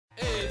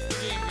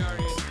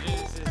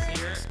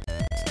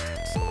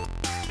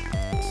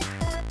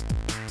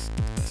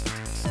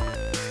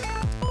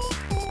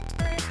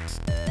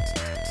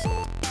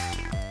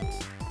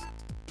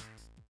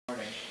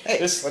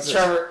What's this?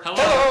 Trevor.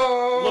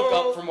 Hello. Look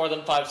up for more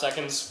than 5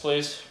 seconds,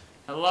 please.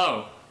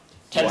 Hello.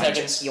 10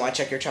 seconds. You want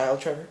to check your child,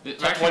 Trevor?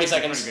 20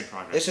 seconds. Good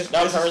progress. This is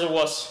No, Trevor's a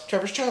wuss.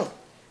 Trevor's child.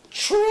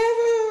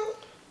 Trevor.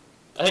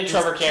 I think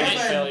Trevor can't be a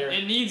failure.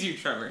 It needs you,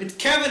 Trevor. It's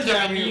Kevin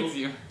Kevin needs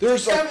you.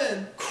 There's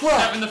Kevin.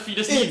 crap. Kevin the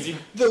fetus needs you.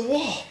 The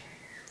wall.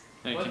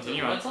 Hey,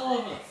 continue on. What's all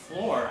over the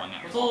floor?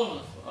 What's all over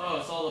the Oh,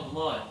 it's all the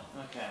blood.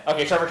 Okay.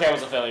 Okay, Trevor Cam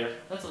was a failure.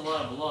 That's a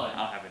lot of blood.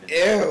 I'll have it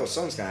in. Ew,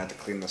 someone's gonna have to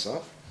clean this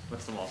up.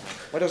 What's the wall say?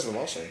 What does the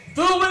wall say?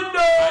 The windows!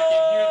 I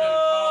can hear them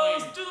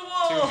calling to the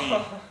wall!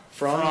 to me.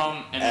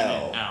 From and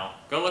L. then L.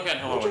 Go look at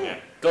hello again.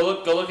 Go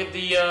look at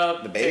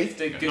the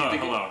baby? No,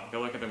 hello.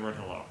 Go look at the word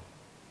hello.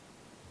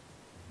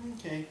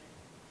 Okay.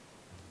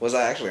 Was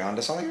I actually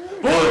onto something?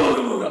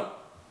 I'm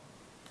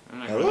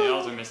not sure the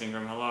L's are missing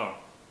from hello.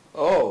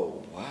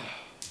 Oh, wow.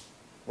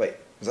 Wait,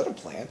 is that a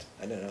plant?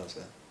 I didn't notice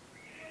that.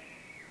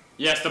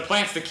 Yes, the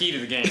plant's the key to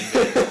the game.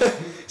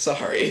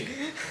 Sorry.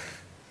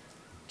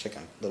 Check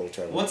on little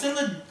Trevor. What's in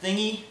the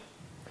thingy?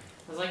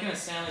 It's like gonna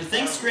sound like The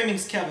thing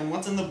screaming's Kevin.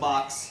 What's in the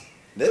box?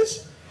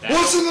 This? That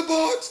What's in the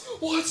box?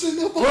 What's in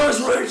the box?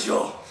 Where's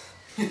Rachel?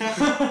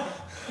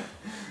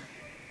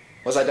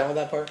 Was I done with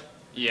that part?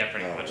 Yeah,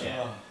 pretty much.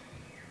 Yeah.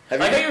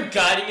 Have I you? got you're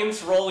guiding him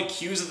through all the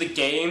cues of the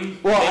game,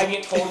 Well,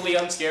 making it totally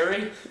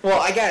unscary. Well,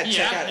 I gotta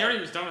check Yeah, out. he already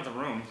was done with the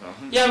room, so.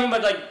 Yeah, I mean,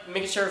 but like,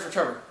 make it scary for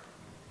Trevor.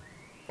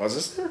 Was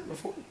this there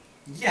before?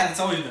 Yeah, it's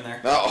always been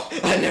there. Oh,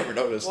 I never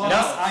noticed. Well, No,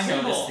 I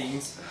symbol. noticed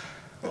things.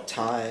 The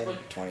time,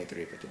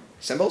 23:50.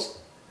 Symbols?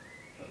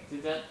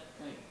 Did that?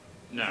 Like,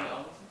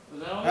 No.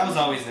 That was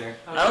always there.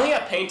 I don't think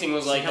that painting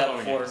was like See that hello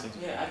before. again.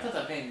 Yeah, I thought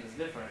that painting was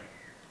different.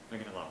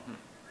 Look at hello.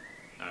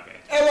 Okay.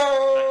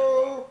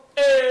 Hello!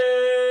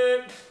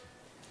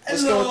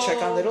 Let's Hello. go check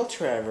on little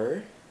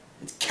Trevor.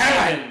 It's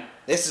Kevin.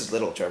 This is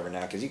little Trevor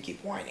now, because you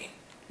keep whining.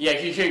 Yeah,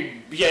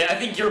 I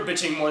think you're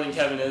bitching more than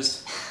Kevin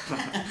is.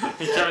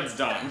 Kevin's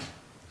done.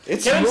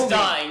 It's Kevin's moving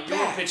dying. You're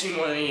back bitching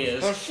more than he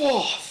is. and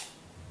forth.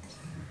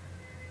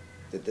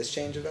 Did this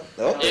change it up?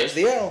 Oh, there's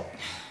the L.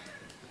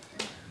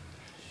 Do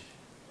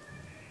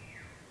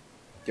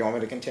you want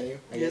me to continue?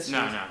 I guess.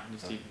 No,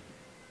 just keep.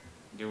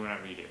 Do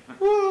whatever you do.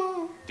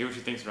 Whoa. Do what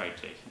you think's right,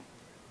 Jake.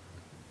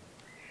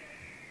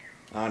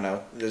 I don't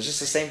know. There's just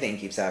the same thing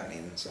keeps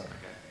happening, so. Okay.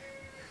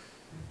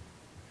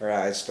 Her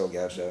eyes still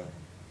gouged out.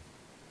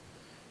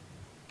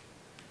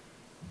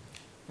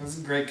 This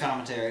is great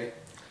commentary.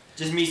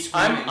 Just me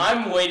screaming.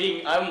 I'm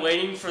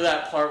waiting for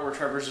that part where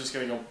Trevor's just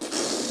gonna go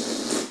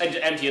and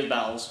empty his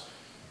bowels.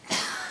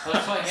 Well,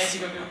 that's why Nancy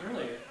gonna do it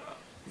earlier.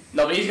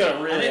 No, but he's gonna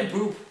I really. didn't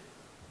poop.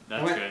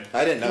 That's What? good.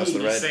 I didn't notice the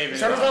You red. save it.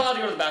 Trevor's not allowed to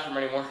go to the bathroom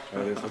anymore.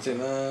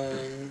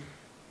 59.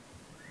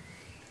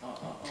 I'll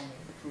make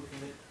a proof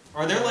of it.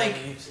 Are there like?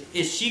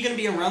 Is she gonna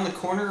be around the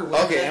corner? Or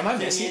whatever Okay, that am I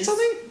thing missing is?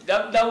 something?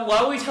 That,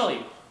 why would we tell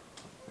you?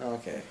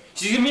 Okay.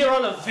 She's gonna be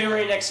around the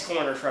very next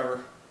corner,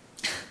 Trevor.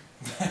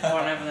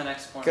 Whenever the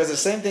next corner. Because the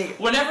same thing.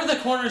 Whenever the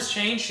corners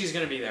change, she's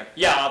gonna be there.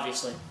 Yeah,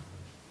 obviously.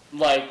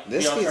 Like,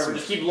 This you know, gets Trevor, me-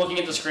 just keep looking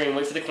at the screen,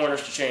 wait for the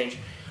corners to change.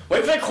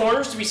 Wait for the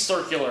corners to be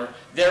circular,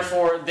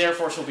 therefore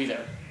she'll be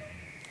there.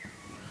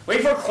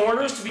 Wait for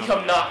corners to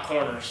become not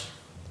corners.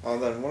 Oh,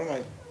 then what am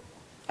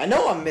I? I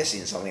know I'm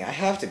missing something. I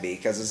have to be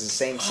because it's the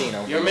same scene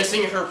over. You're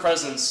missing her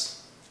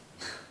presence.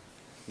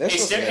 This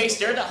Hey, was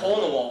stare at that hole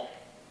in the wall.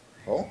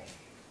 Oh,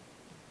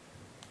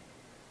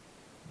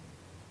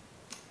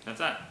 That's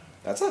it.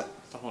 that's it.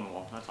 It's a hole in the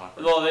wall. That's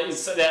awkward. Well, at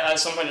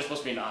some point there's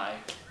supposed to be an eye.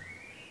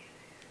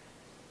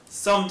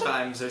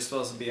 Sometimes there's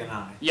supposed to be an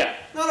eye. Yeah.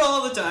 Not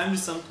all the time,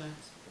 just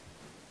sometimes.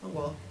 Oh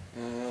well.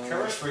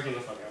 Trevor's freaking the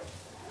fuck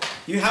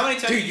out. How many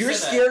times? Dude, you're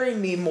scaring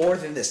me more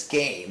than this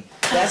game.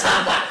 That's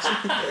how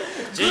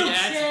much. Jake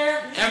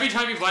every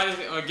time you buy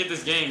this, get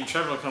this game,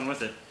 Trevor will come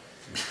with it.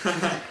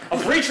 A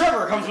free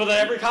Trevor comes with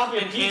every copy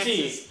of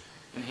PT.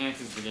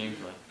 Enhances the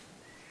gameplay.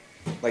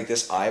 Like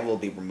this eye will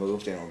be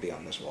removed and it'll be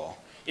on this wall.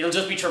 It'll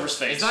just be Trevor's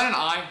face. Is that an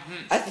eye?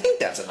 I think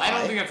that's an eye. I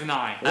don't think that's an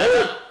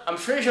eye. I'm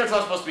pretty sure it's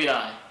not supposed to be an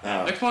eye.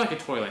 Oh. Looks more like a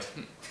toilet.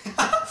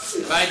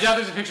 But I doubt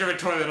there's a picture of a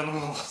toilet on the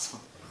wall. So.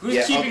 Who's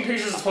Yeah, keeping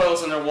pictures of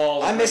toilets in their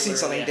walls? I'm missing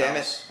regularly something, in a damn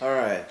house? it.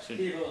 Alright.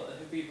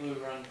 People who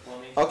run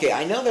plumbing. Okay,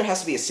 I know there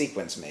has to be a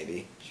sequence,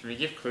 maybe. Should we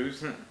give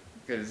clues?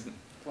 Because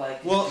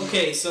Like. Well,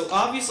 okay, so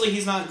obviously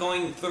he's not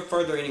going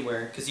further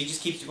anywhere because he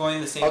just keeps going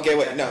the same. Okay,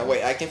 wait, trajectory. no,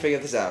 wait, I can figure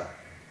this out.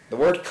 The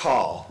word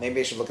call. Maybe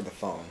I should look at the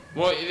phone.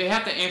 well, they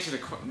have to answer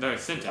the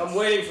sentence. I'm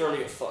waiting for him to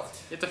get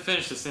fucked. You have to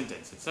finish the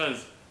sentence. It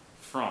says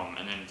from,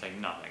 and then it's like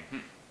nothing.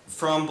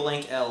 From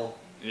blank L.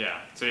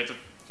 Yeah, so you have to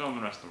fill in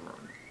the rest of the word.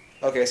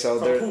 Okay, so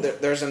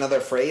there's another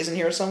phrase in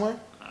here somewhere?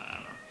 I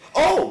don't know.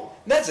 Oh!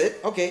 That's it!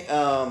 Okay,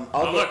 I'll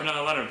Oh, go. look,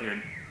 another letter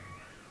appeared.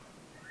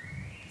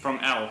 From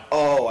L.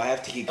 Oh, I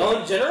have to keep going.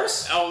 Ellen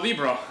DeGeneres? El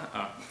Libra.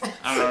 I don't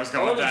know where I was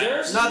going with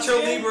that.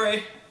 Nacho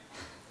Libre.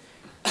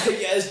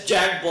 Yes,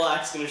 Jack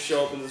Black's gonna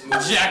show up in this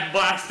movie. Jack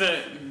Black's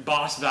the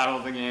boss battle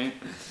of the game.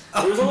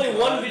 There was only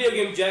one video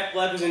game Jack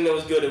Black was in that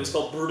was good. It was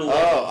called Brutal Oh,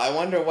 Legend. I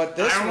wonder what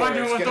this I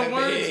wonder word's what the gonna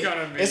word's be.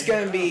 gonna be. It's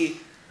gonna be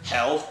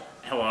Hell.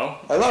 Hello.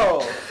 hello.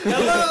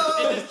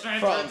 It just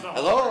transfers From the whole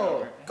hello.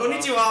 word over.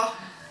 Konnichiwa.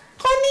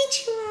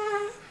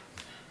 Konnichiwa.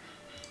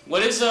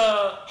 What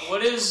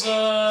is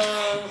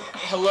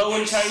hello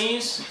in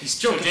Chinese? He's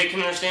So joking. Jake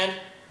can understand.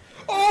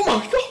 Oh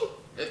my god.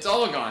 It's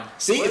all gone.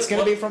 See, it's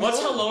gonna be from. What's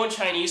hello in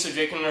Chinese so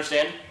Jake can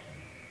understand?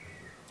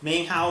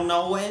 Ming Hao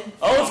No Wen.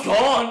 Oh, it's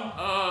gone.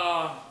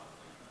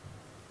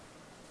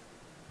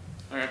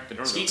 Okay, the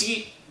door's Skeet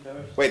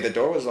open. skeet. Wait, the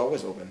door was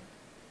always open.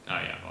 Oh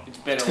yeah, well. It's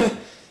been open.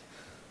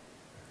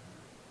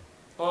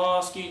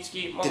 Oh, skeet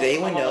skeet. Did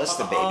anyone notice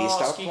the baby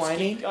stopped skeet,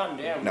 whining? Skeet. God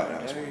damn. No,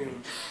 that was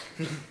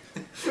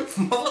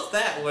Damn. What was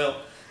that, Will?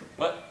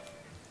 What?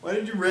 Why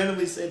did you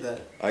randomly say that?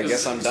 I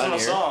guess I'm It's done from a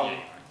here. song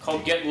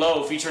called "Get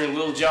Low" featuring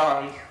Lil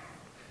Jon.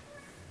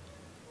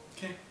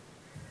 Okay.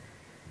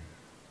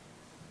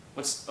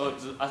 What's? Oh,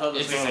 I thought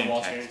this It's was the on same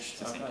wall text. change. It's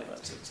the same Okay,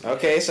 text. that's it.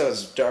 Okay, so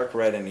it's dark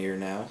red in here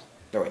now.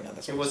 No, wait, no,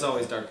 that's. It was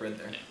always dark red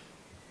there.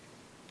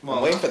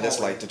 I'm waiting for this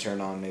always. light to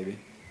turn on, maybe.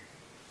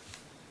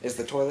 Is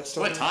the toilet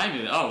still? What on? time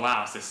is it? Oh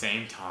wow, it's the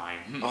same time.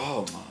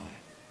 Oh my.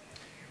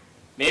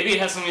 Maybe it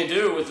has something to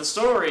do with the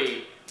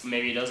story.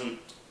 Maybe it doesn't.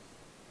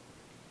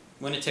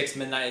 When it ticks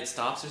midnight, it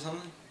stops or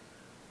something?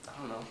 I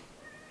don't know.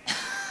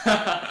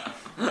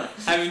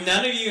 Have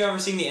none of you ever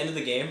seen the end of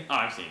the game? Oh,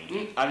 I've seen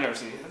it. I've never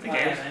seen the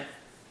game.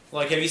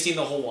 Like, have you seen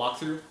the whole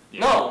walkthrough? Yeah.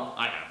 No.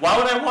 I have. Why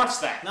would I watch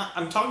that? No,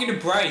 I'm talking to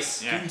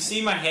Bryce. Yeah. You can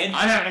see my head.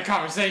 I'm having a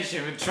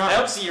conversation with Trevor. I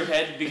don't see your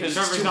head because it's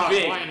Trevor's too not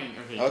big. whining.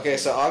 Okay,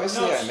 so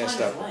obviously No, I it's missed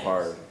fine, up it's a fine.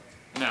 part.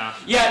 No,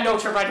 Yeah, no,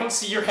 Trevor, I don't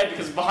see your head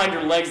because behind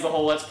your legs the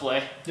whole Let's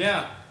Play.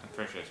 Yeah. I'm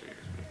pretty sure that's what you're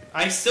supposed to do.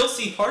 I still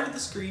see part of the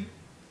screen,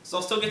 so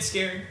I'll still get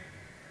scared.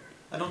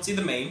 I don't see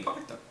the main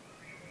part though.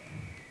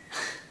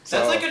 That's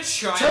So- like a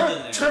child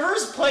in there.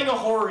 Trevor's playing a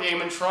horror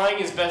game and trying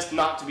his best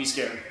not to be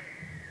scared.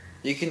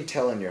 You can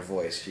tell in your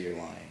voice you're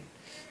lying,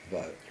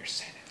 but you're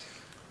saying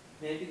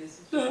it. Maybe this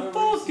is. They're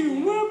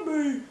fucking with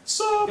me.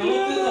 So Go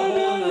look through the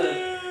hole in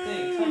the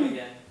thing. Come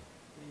again.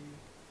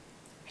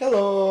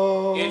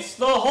 Hello. It's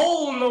the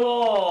hole in the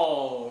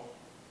wall.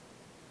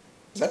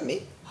 Is that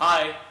me?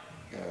 Hi.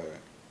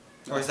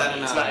 Or is that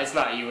It's an not. eye? It's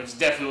not you. It's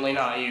definitely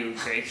not you,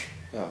 Jake.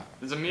 Oh.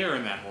 There's a mirror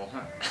in that hole. Oh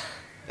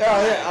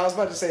yeah, I was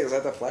about to say, is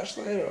that the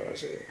flashlight or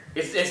is it?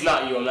 It's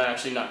not you. I'm not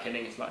actually not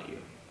kidding. It's not you.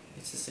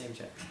 It's the same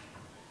check.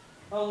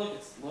 Oh look,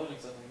 it's loading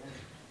something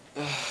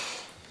there.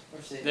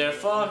 Or saving. They're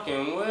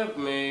fucking with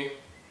me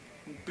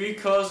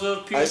because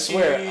of PT. I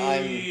swear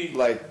I'm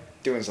like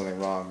doing something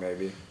wrong,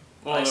 maybe.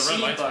 Well, I the red see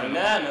light's been on.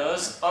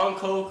 bananas on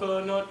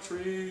coconut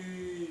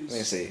trees. Let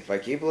me see. If I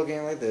keep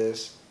looking like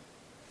this,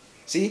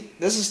 see,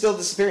 this is still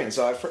disappearing.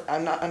 So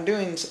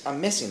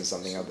I'm missing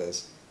something of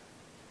this.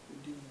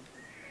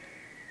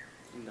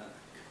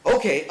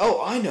 Okay.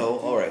 Oh, I know.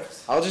 All right.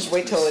 I'll just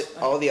wait till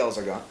all the L's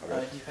are gone. Do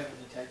Okay. you have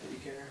any tech that you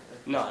care?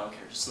 No, I don't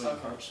care. Just leave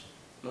Okay. cards.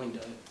 No, you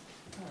don't.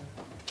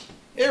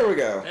 Here we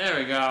go. There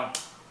we go.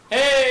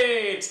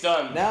 Hey, it's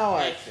done. Now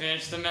I I.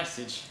 finished the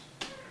message.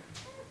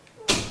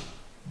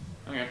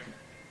 Okay.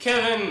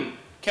 Kevin's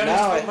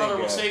Now I twin brother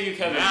think, will save you,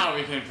 Kevin. Now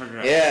we can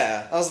progress.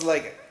 Yeah. I was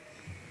like,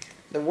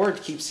 the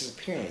word keeps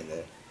disappearing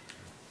there.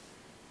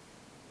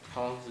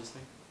 How long is this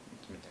thing?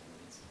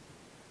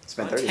 It's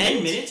been 30 10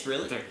 minutes. minutes,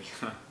 really? 30.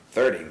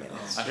 30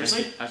 minutes.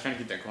 Seriously? I was trying to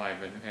keep that quiet,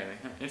 but okay.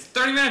 It's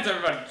 30 minutes,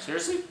 everybody.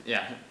 Seriously?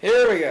 Yeah.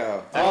 Here we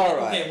go. All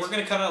right. Okay, we're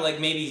gonna cut out like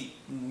maybe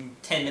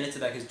 10 minutes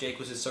of that because Jake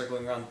was just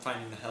circling around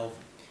finding the health.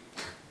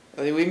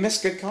 We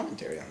missed good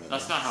commentary on that.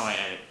 That's not how I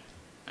edit.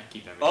 I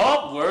keep everything.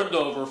 Oh, where'd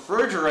the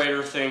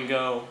refrigerator thing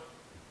go?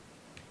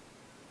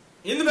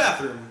 In the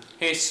bathroom.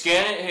 Hey,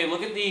 scan it. Hey,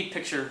 look at the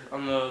picture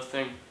on the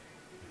thing.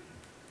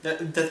 The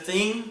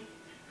thing.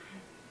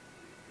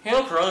 Hey,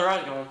 look, her other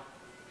eye's going.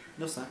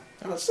 No, it's not.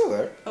 Oh, it's still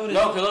there. Oh, it is.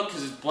 No, okay, look,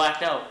 because it's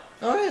blacked out.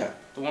 Oh yeah.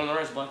 The one on the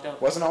right is blacked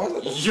out. Wasn't always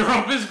like this.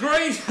 Europe is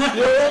great!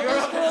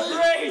 Europe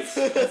is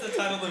great! That's the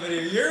title of the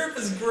video. Europe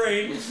is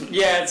great.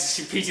 Yeah, it's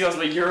PT knows,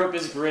 but Europe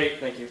is great.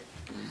 Thank you.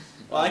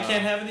 Well, I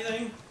can't have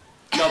anything.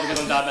 No, because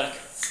I'm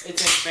diabetic.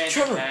 It's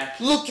expansion Trevor, pack.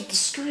 look at the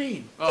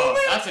screen. Oh,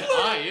 that's an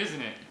eye,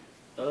 isn't it?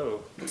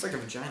 Oh. Looks like a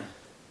vagina.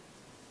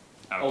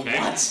 Oh, Okay.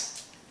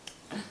 what?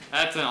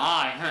 That's an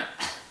eye,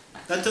 huh?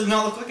 That does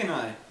not look like an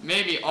eye.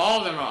 Maybe all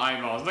of them are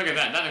eyeballs. Look at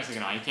that. That looks like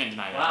an eye. You can't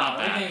deny that. Wow, Not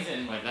that. everything's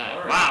in Like that.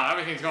 order. Wow,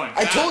 everything's going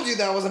I fast. told you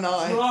that was an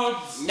eye.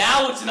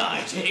 Now it's an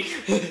eye, Jake.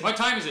 What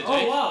time is it, Jake?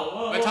 Oh wow!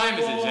 Whoa, What whoa, time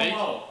is whoa, it, whoa, Jake?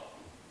 whoa.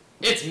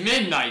 It's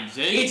midnight,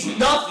 Jake. It's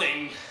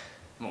nothing.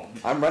 Well,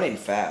 I'm running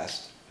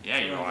fast. yeah,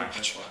 you are.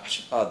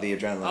 Oh, the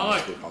adrenaline Oh,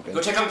 is look. pumping.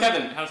 Go check on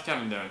Kevin. How's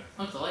Kevin doing?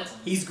 Look, the lights on.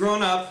 He's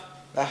grown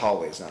up. That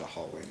hallway's not a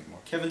hallway anymore.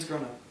 Kevin's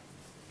grown up.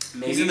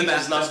 Maybe in the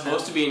because it's not bathtub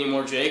supposed now. to be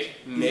anymore, Jake.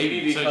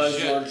 Maybe So because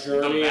ju- your the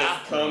journey has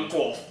bathroom. come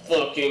to a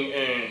fucking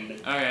end.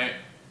 Okay,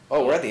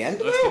 Oh, we're at the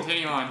end let's now?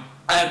 continue on.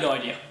 I have no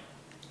idea.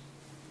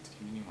 Let's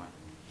continue on.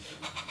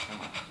 Come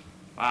on.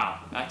 Wow,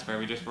 that's where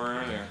we just were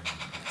earlier.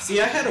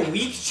 See, I had a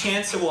weak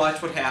chance to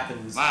watch what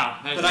happens, Wow,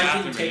 there's but the I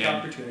bathroom didn't take again.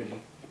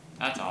 opportunity.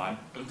 That's odd.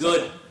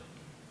 Good.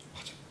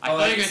 I Oh, feel I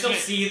like can I still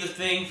shouldn't. see the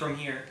thing from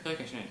here. I feel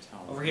like I shouldn't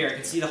tell. Over here, I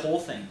can see the whole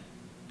thing.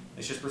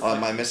 It's just Oh, reflected.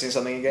 am I missing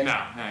something again? No,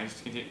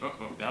 just continue. Oh,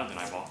 that was an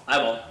eyeball.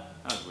 Eyeball.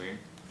 That was weird.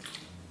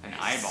 An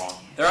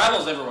eyeball. There are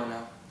eyeballs everywhere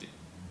now.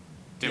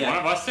 Did one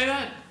of us say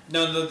that?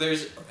 No,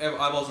 there's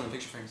eyeballs in the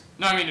picture frames.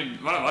 No, I mean,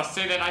 did one of us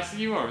say that in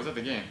ICU, or was that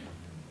the game?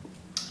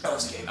 That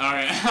was the game.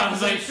 Alright, I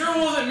was like, sure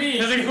wasn't me.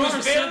 It was like, It was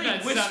whoever said very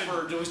that whispered.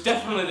 sounded- It was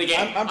definitely the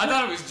game. I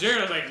thought it was Jared.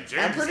 I was like,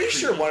 Jared. I'm pretty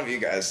sure one of you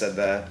guys said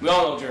that. We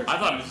all know Jared. I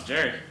thought it was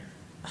Jared.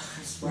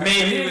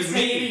 Maybe it was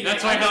me.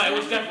 That's why I No, got it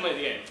was definitely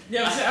the game.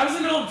 Yeah, I was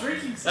in the middle of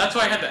drinking. That's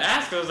why I had to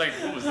ask. I was like,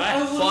 what was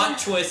that? Plot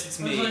twist, it's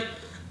I was me. like,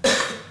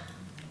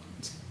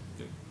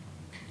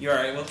 You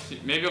alright, Will?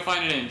 Maybe you'll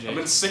find it in, Jake. I've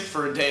been sick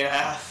for a day and a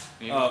half.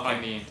 Maybe Oh, you'll okay.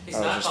 find the end. he's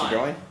Oh, not just keep fine.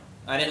 going?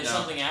 I didn't There's know.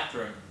 something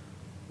after him.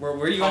 Where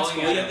were you at Calling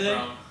school at the him other day?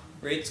 from-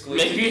 Were you at school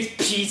Maybe it's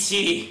PT.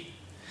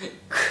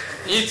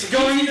 It's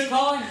going He's to...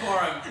 calling for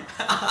him.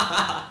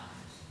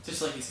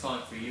 Just like he's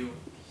calling for you.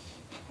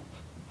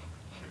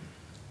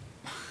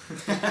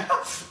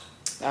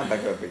 I'm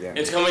back up again.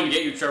 It's coming to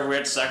get you, Trevor. We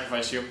have to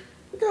sacrifice you.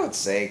 For God's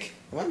sake.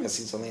 Am I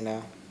missing something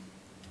now?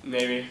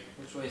 Maybe.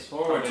 Which way's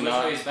forward Probably and which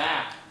not. way's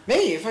back?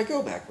 Maybe if I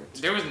go backwards.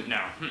 There was... No.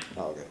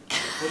 Oh, okay.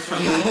 Which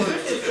way's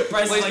forward?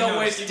 Bryce, Don't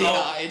waste your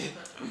time. Denied.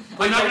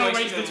 I'm not don't gonna waste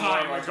waste the any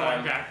time more by of going our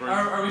time. backwards.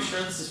 Are we sure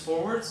this is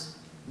forwards?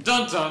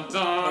 Dun dun Or is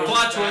dun. it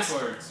Plot twist.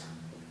 backwards?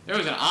 There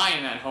was an eye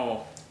in that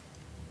hole.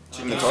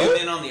 Can the you toilet?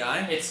 zoom in on the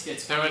eye? It's There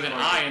was coming an for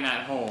eye you. in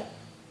that hole.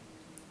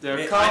 They're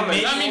I coming.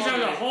 made- That means there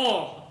was a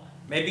hole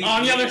Maybe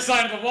on the other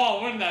side of the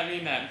wall. Wouldn't that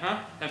mean that, huh?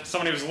 If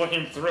somebody was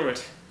looking through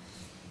it.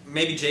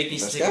 Maybe Jake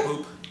needs This to take a guy?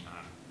 poop.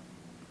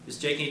 Does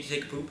Jake need to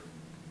take a poop?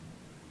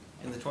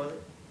 In the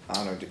toilet? I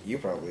don't know. You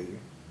probably do.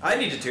 I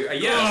need to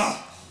yes.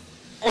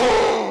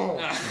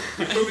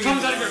 It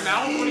comes out of your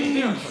mouth? What are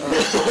you doing?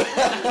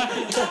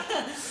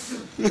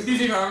 Do you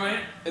think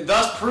Armand?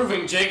 Thus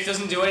proving Jake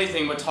doesn't do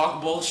anything but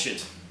talk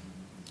bullshit.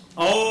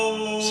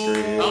 Oh! Screw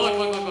you.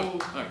 Oh,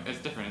 look. Look, it's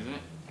different, isn't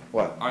it?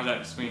 What? Or has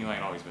that swinging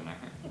light always been there?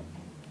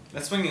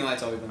 That swinging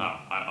light's always been. Oh,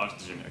 I'll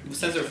just zoom in.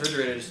 Since the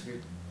refrigerator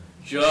disappeared.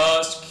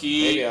 Just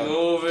keep Maybe I'll-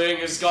 moving.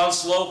 It's gone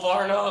slow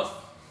far enough.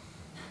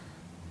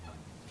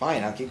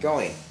 Fine, I'll keep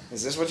going.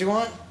 Is this what you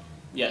want?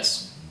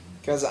 Yes.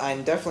 Because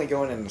I'm definitely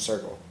going in a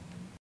circle.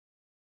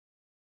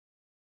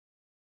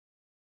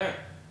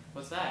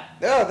 What's that?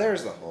 Oh,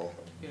 there's the hole.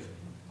 There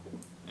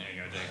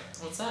you go, Jake.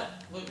 What's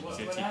that? What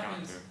See a T coming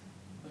happens? through.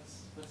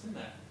 What's in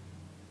there?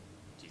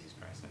 Jesus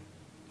Christ.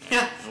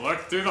 Look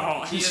through the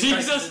hole. Jesus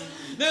Jesus! Christ.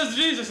 There's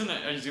Jesus in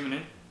there. Are you zooming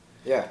in?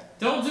 Yeah.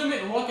 Don't zoom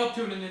it and walk up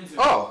to it and then zoom.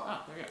 Oh!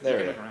 Oh, there you go. There You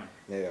we can go. look around.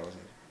 Maybe I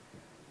wasn't.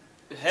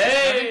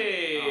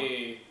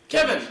 Hey,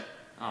 Kevin.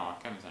 Oh,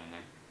 Kevin's not in there.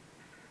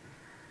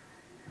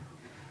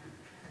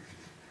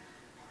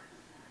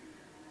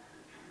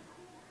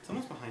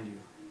 Someone's behind you.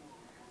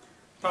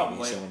 Probably.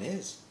 Maybe someone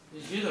is.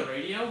 Did you hear the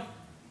radio?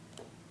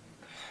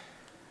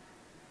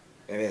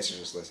 Maybe I should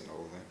just listen to the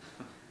whole thing.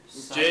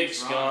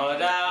 Jake's gonna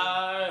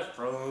die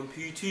from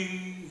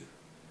PT.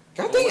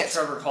 God Or dang what it!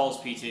 Trevor calls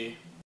PT.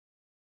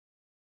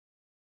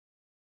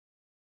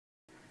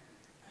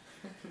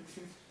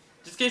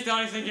 Just in case the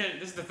audience thinking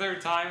this is the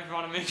third time, if you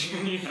want to make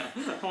sure you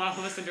want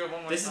to listen to it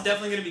one more This is time.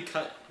 definitely gonna be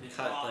cut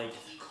like.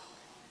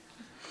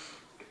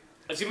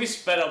 It's gonna be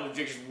sped up with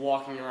Jake just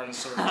walking around in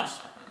circles.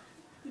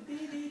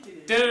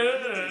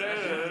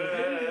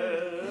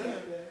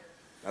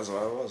 That's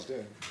what I was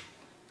doing.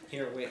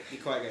 Here, wait, be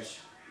quiet, guys.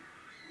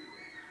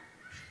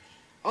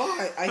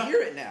 Oh, I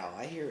hear it now.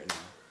 I hear it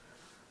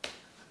now.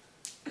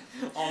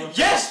 All the,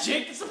 Yes,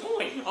 Jake, that's the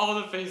point. all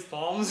the face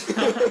palms.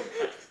 There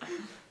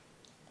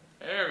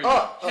we go.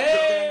 Oh!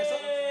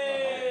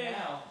 Hey!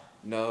 Now.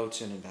 No,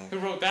 turning back. Who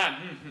wrote that?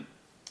 Did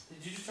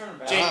you just turn it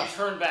back? Jake, Ah.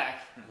 turn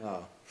back.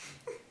 Oh.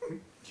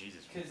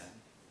 Jesus. Cause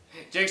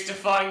Jake's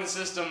defying the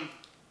system.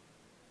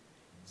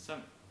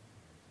 Some.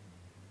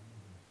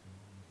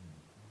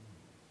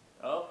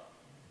 Oh.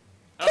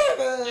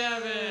 Oh,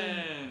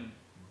 Kevin!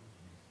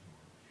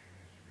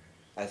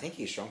 I think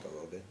he shrunk a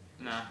little bit.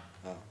 Nah.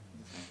 Oh.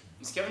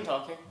 Is Kevin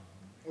talking?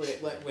 Wait.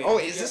 Oh,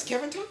 is this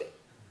Kevin talking?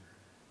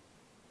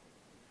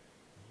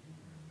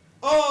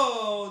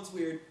 Oh, it's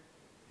weird.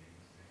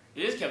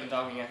 It is Kevin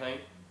talking, I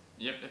think.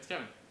 Yep, it's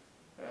Kevin.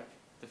 Yeah.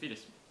 The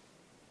fetus.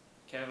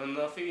 Kevin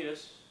the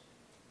fetus.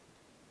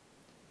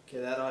 Okay,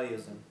 that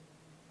audio's done.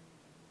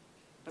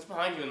 That's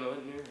behind you in the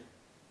mirror.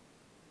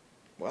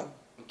 What?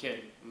 I'm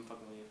kidding. I'm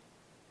fucking with you.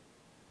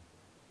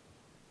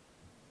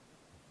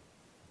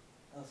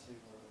 I'll see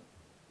for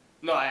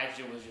it. No, I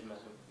actually was just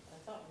messing with I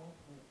thought.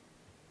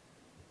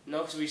 you. No,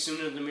 because we zoomed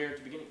into the mirror at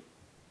the beginning.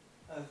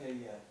 Okay,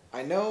 yeah.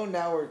 I know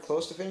now we're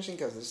close to finishing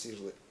because this is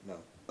usually no.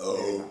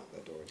 Oh.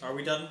 That door. Are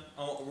we done?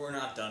 Oh, we're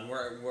not done.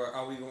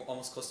 Are we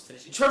almost close to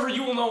finishing? Trevor,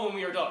 you will know when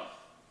we are done.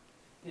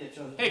 Yeah,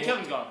 Joe. Hey,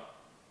 Kevin's gone.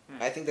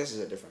 I think this is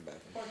a different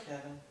bathroom. Poor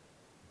Kevin.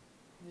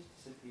 He just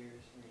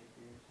disappears and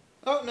reappears.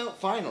 Oh no!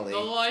 Finally. The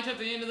light at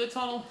the end of the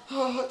tunnel.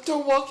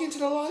 Don't walk into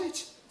the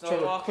light. Don't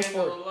Trevor, walk push into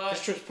forward. the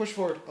light. Just push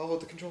forward. I'll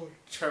hold the controller.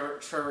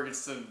 Trevor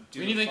gets to do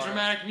We need the like fire.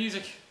 dramatic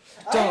music.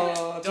 Dun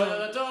Da, dun da,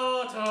 da,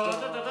 da, da,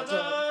 da, da,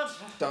 da.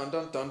 dun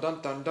dun dun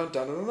dun dun dun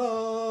dun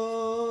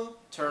dun.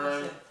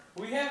 Turn.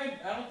 We haven't.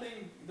 I don't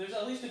think there's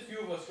at least a few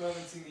of us who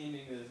haven't seen the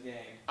ending to this game.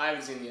 I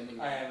haven't seen the ending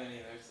I yet. haven't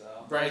either.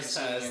 So. Bryce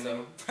has has seen the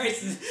ending. though.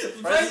 Bryce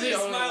is Bryce is the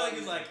only smiling. one-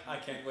 He's like, I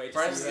can't wait.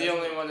 Bryce to is see the that.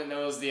 only one that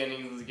knows the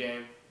ending of the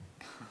game.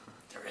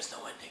 There is no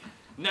ending.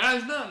 No,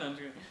 it's not. No, I'm just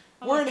kidding.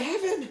 We're in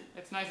heaven.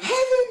 It's nice.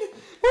 Heaven.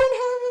 We're in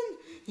heaven.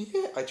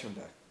 Yeah. I turned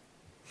back.